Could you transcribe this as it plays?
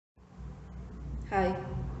Hi.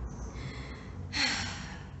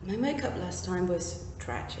 My makeup last time was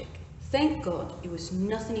tragic. Thank God it was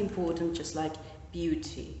nothing important, just like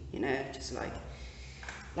beauty, just like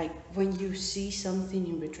when you see something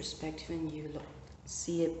in retrospective and you look,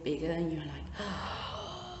 see it bigger and you're like,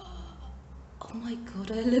 oh my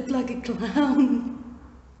God, I look like a clown.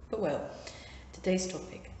 But well, today's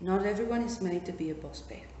topic, not everyone is made to be a boss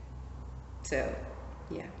babe. So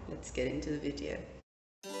yeah, let's get into the video.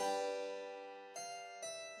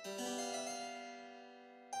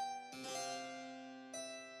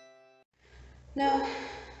 Now,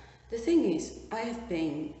 the thing is, I have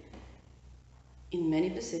been in many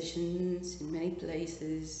positions, in many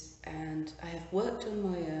places, and I have worked on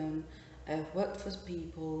my own, I have worked for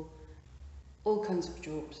people, all kinds of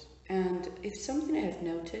jobs. And if something I have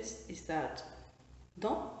noticed is that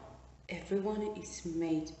not everyone is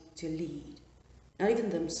made to lead, not even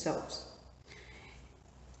themselves.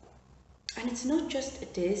 And it's not just a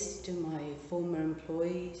diss to my former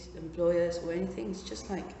employers or anything, it's just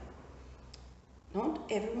like, not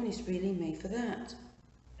everyone is really made for that.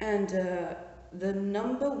 And the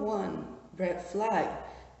number one red flag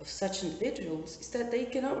of such individuals is that they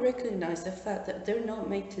cannot recognize the fact that they're not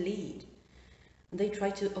made to lead. And they try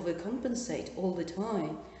to overcompensate all the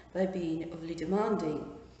time by being overly demanding,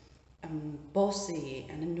 bossy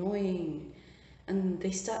and annoying. And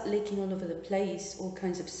they start leaking all over the place all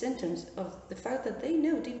kinds of symptoms of the fact that they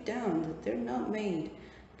know deep down that they're not made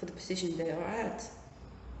for the position they are at.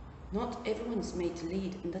 Not everyone is made to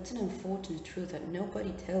lead, and that's an unfortunate truth that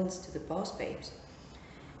nobody tells to the boss babes.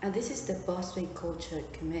 And this is the boss babe culture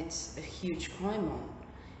commits a huge crime on.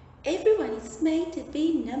 Everyone is made to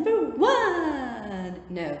be number one.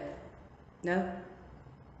 No, no,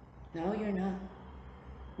 no, you're not.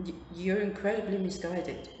 You're incredibly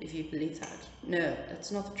misguided if you believe that. No,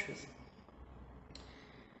 that's not the truth.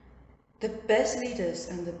 The best leaders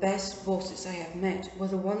and the best bosses I have met were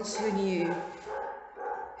the ones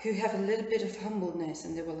who have a little bit of humbleness,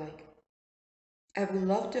 and they were like, I would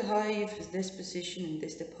love to hire you for this position in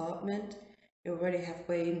this department. You're already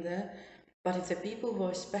halfway in there. But if the people who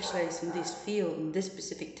are specialized in this field, in this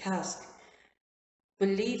specific task,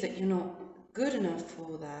 believe that you're not good enough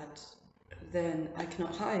for that, then I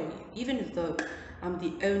cannot hire you. Even though I'm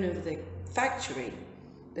the owner of the factory,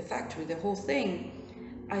 the whole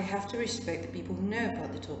thing, I have to respect the people who know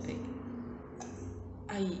about the topic.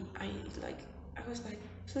 I was like,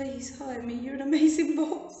 please hire me, you're an amazing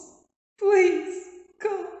boss. Please,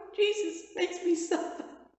 God, Jesus makes me suffer.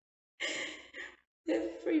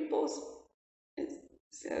 Every boss.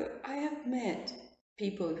 So I have met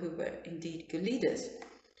people who were indeed good leaders,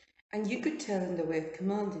 and you could tell in the way of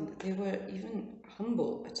commanding that they were even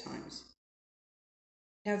humble at times.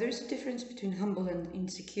 Now there's a difference between humble and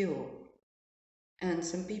insecure, and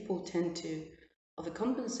some people tend to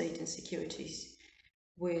overcompensate insecurities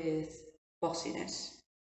with bossiness,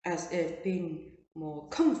 as if being more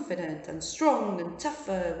confident and strong and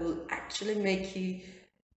tougher will actually make you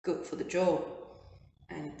good for the job.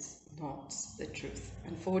 And it's not the truth,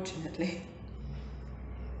 unfortunately.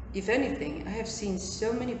 If anything, I have seen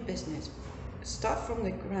so many business start from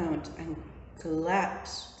the ground and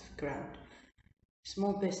collapse to the ground.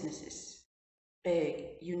 Small businesses, big,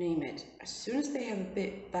 you name it. As soon as they have a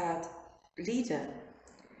bit bad leader,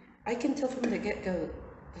 I can tell from the get-go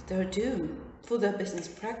that they're doomed for their business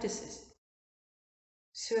practices.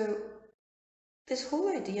 So this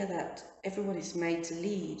whole idea that everyone is made to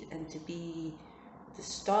lead and to be the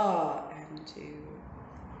star and to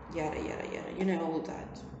yada yada yada, all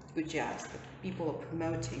that good jazz that people are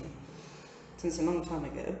promoting since a long time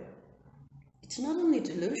ago, it's not only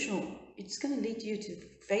delusional, it's going to lead you to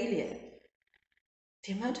failure.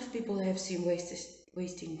 The amount of people I have seen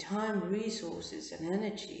wasting time, resources and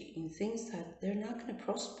energy in things that they're not going to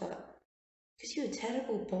prosper because you're a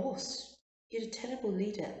terrible boss, you're a terrible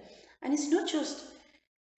leader. And it's not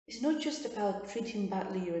just about treating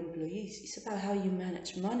badly your employees, it's about how you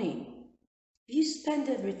manage money. If you spend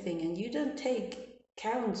everything and you don't take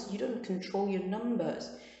counts, you don't control your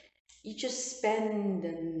numbers, you just spend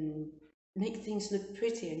and make things look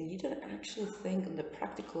pretty, and you don't actually think on the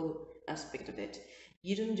practical aspect of it.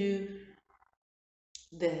 You don't do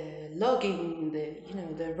the logging,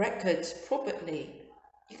 the records properly,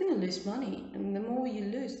 you're going to lose money. And the more you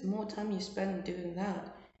lose, the more time you spend doing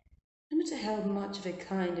that. No matter how much of a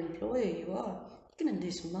kind employer you are, you're going to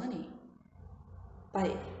lose money.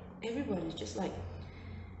 By everyone is just like,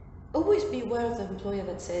 always be aware of the employer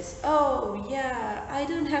that says, oh yeah, I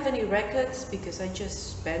don't have any records because I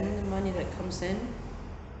just spend the money that comes in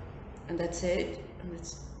and that's it.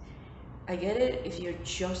 I get it if you're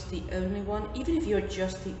just the only one, even if you're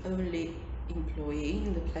just the only employee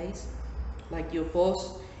in the place, like your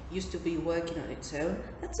boss used to be working on its own,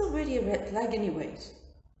 that's already a red flag anyways.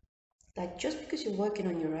 Like, just because you're working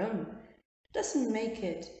on your own doesn't make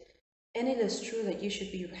it any less true that you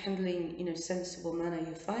should be handling in a sensible manner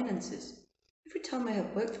your finances. Every time I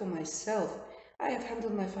have worked for myself, I have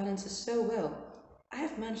handled my finances so well. I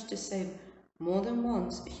have managed to save more than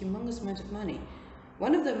once a humongous amount of money.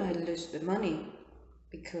 One of them I lost the money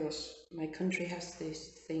because my country has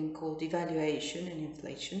this thing called devaluation and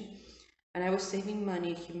inflation, and I was saving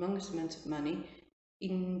money, a humongous amount of money,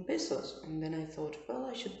 in pesos. And then I thought, well,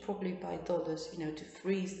 I should probably buy dollars, to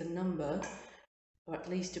freeze the number, or at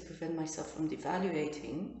least to prevent myself from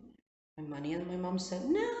devaluating my money. And my mom said,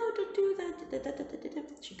 no, don't do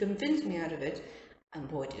that. She convinced me out of it, and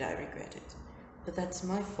boy, did I regret it. But that's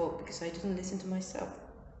my fault because I didn't listen to myself.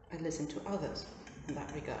 I listened to others in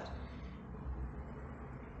that regard.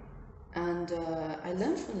 And I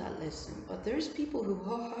learned from that lesson. But there's people who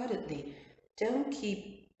wholeheartedly don't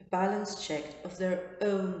keep a balance check of their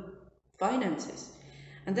own finances.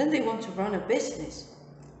 And then they want to run a business.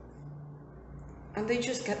 And they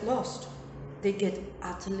just get lost. They get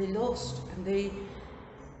utterly lost. And they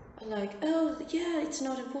are like, oh, yeah, it's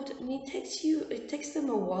not important. And it takes them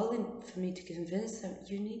a while for me to convince them,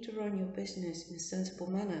 you need to run your business in a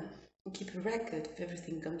sensible manner and keep a record of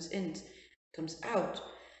everything comes out.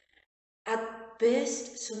 At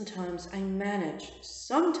best, sometimes I manage,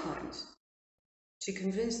 to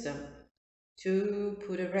convince them to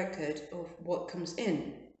put a record of what comes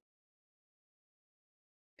in,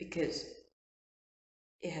 because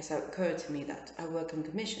it has occurred to me that I work on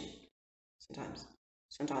commission sometimes.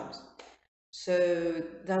 So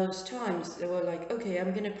those times they were like, okay,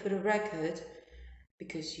 I'm gonna put a record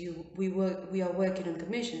because we are working on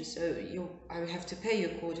commission, so I have to pay you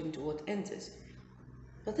according to what enters.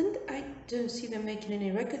 But then I don't see them making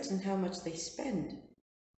any records on how much they spend.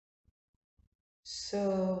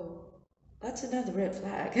 So that's another red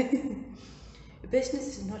flag. A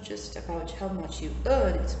business is not just about how much you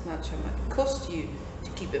earn, it's about how much it costs you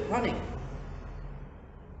to keep it running.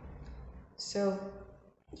 So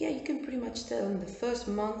yeah, you can pretty much tell in the first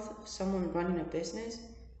month of someone running a business,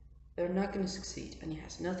 they're not going to succeed. And it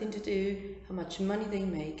has nothing to do how much money they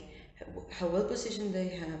make, how well positioned they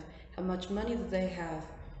have, how much money that they have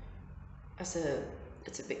as a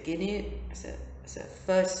beginning, as a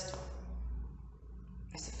first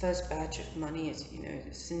batch of money, as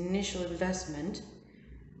this initial investment.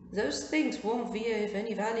 Those things won't be of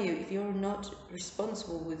any value if you're not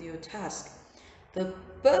responsible with your task. The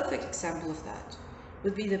perfect example of that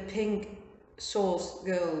would be the pink sauce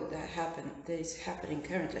girl that is happening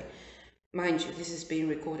currently. Mind you, this is being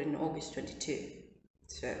recorded in August 22.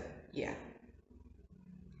 So yeah.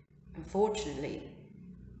 Unfortunately,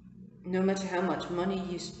 no matter how much money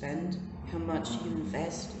you spend, how much you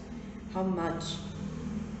invest, how much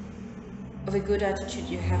of a good attitude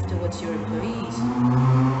you have towards your employees,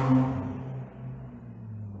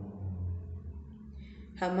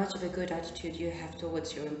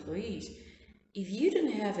 if you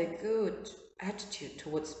don't have a good attitude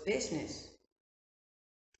towards business,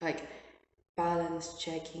 like balance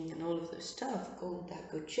checking and all of this stuff, all that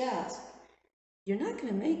good jazz, you're not going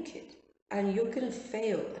to make it. And you're going to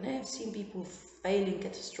fail. And I have seen people failing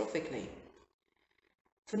catastrophically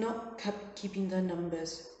for not keeping their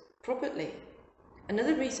numbers properly.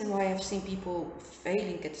 Another reason why I've seen people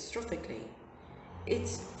failing catastrophically,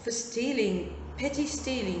 it's for petty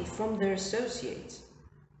stealing from their associates.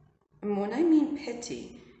 And when I mean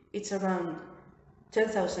petty, it's around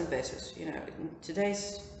 10,000 pesos. In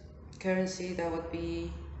today's currency, that would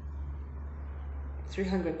be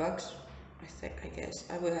 $300. I guess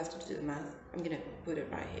I will have to do the math. I'm gonna put it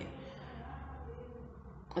right here.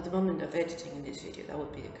 At the moment of editing in this video, that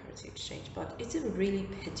would be the currency exchange, but it's a really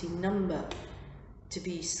petty number to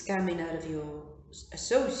be scamming out of your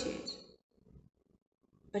associates.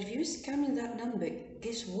 But if you're scamming that number,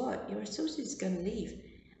 guess what? Your associate is gonna leave.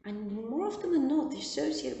 And more often than not, the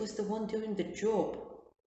associate was the one doing the job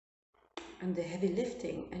and the heavy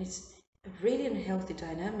lifting, and it's a really unhealthy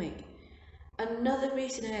dynamic. Another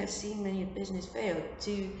reason I have seen many business fail,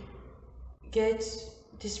 to get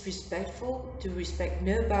disrespectful, to respect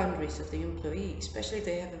no boundaries of the employee, especially if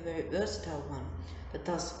they have a very versatile one that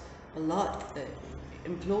does a lot for the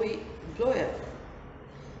employer.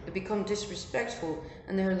 They become disrespectful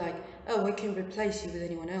and they're like, oh, I can replace you with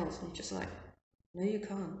anyone else. And you're just like, no, you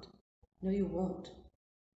can't. No, you won't.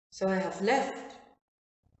 So I have left.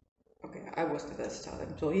 Okay, I was the versatile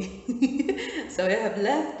employee. So I have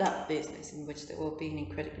left that business in which they were being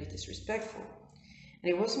incredibly disrespectful. And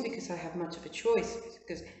it wasn't because I had much of a choice, it's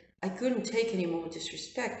because I couldn't take any more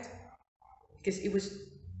disrespect. because it was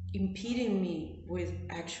impeding me with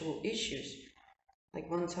actual issues. Like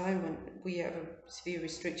one time when we have a severe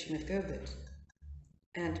restriction of COVID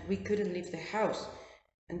and we couldn't leave the house,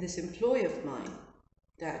 and this employee of mine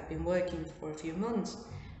that had been working for a few months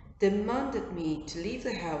demanded me to leave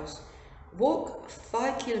the house, walk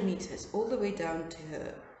 5 kilometers all the way down to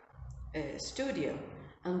her studio,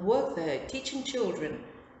 and work there teaching children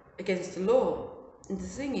against the law. And the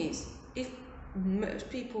thing is, if most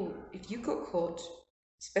people, if you got caught,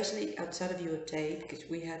 especially outside of your day, because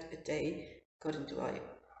we had a day according to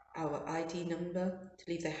our ID number to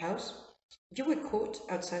leave the house, if you were caught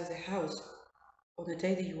outside the house on the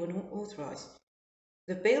day that you were not authorized,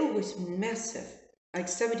 the bail was massive, like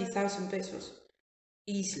 70,000 pesos,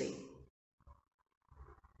 easily.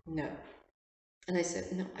 No. And I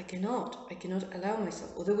said, no, I cannot allow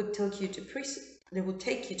myself, or they would take you to prison. They will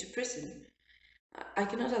take you to prison. I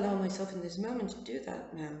cannot allow myself in this moment to do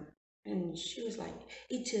that, ma'am. And she was like,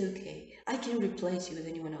 it's okay. I can replace you with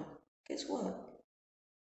anyone else. Guess what?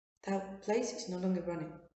 That place is no longer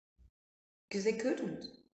running. Because they couldn't.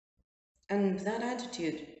 And that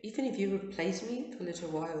attitude, even if you replace me for a little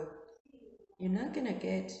while, you're not gonna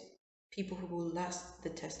get people who will last the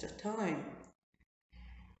test of time.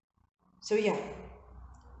 So yeah,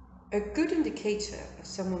 a good indicator of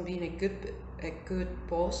someone being a good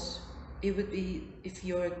boss, it would be if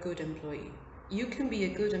you're a good employee. You can be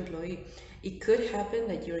a good employee. It could happen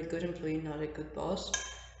that you're a good employee, not a good boss,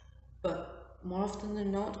 but more often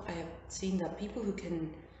than not, I have seen that people who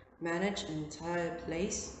can manage an entire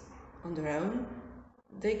place on their own,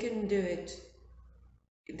 they can do it.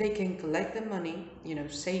 They can collect the money,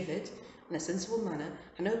 save it in a sensible manner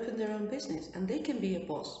and open their own business, and they can be a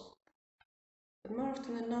boss. But more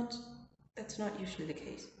often than not, that's not usually the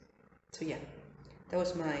case. So yeah, that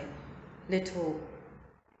was my little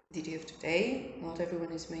video of today. Not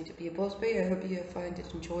everyone is made to be a boss babe. I hope you find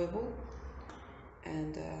it enjoyable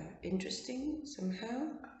and interesting somehow.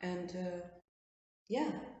 And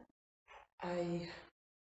yeah, I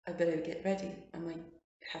better get ready. I might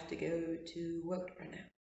have to go to work right now.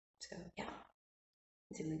 So yeah,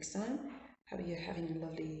 until next time, hope you're having a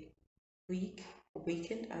lovely week or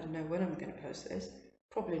weekend. I don't know when I'm going to post this.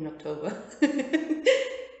 Probably in October.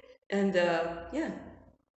 And yeah,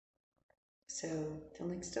 so till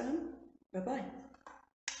next time, bye bye.